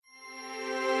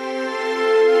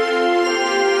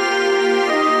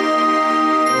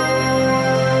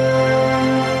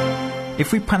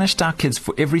If we punished our kids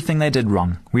for everything they did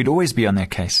wrong, we'd always be on their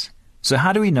case. So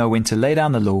how do we know when to lay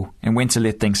down the law and when to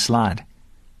let things slide?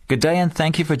 Good day and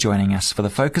thank you for joining us for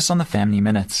the Focus on the Family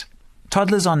Minute.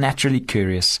 Toddlers are naturally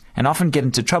curious and often get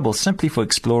into trouble simply for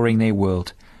exploring their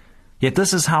world. Yet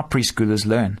this is how preschoolers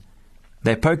learn.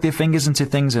 They poke their fingers into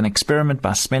things and experiment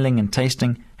by smelling and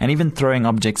tasting and even throwing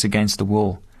objects against the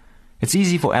wall. It's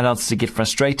easy for adults to get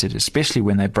frustrated, especially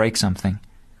when they break something.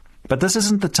 But this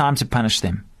isn't the time to punish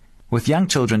them. With young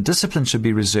children, discipline should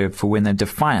be reserved for when they're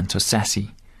defiant or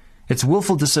sassy. It's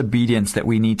willful disobedience that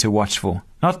we need to watch for,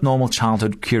 not normal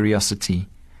childhood curiosity.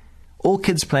 All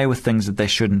kids play with things that they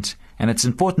shouldn't, and it's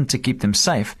important to keep them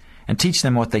safe and teach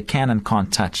them what they can and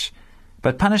can't touch.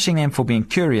 But punishing them for being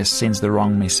curious sends the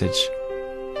wrong message.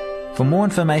 For more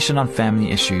information on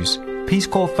family issues, please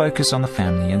call Focus on the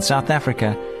Family in South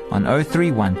Africa on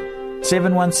 031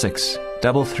 716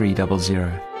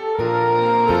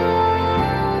 3300.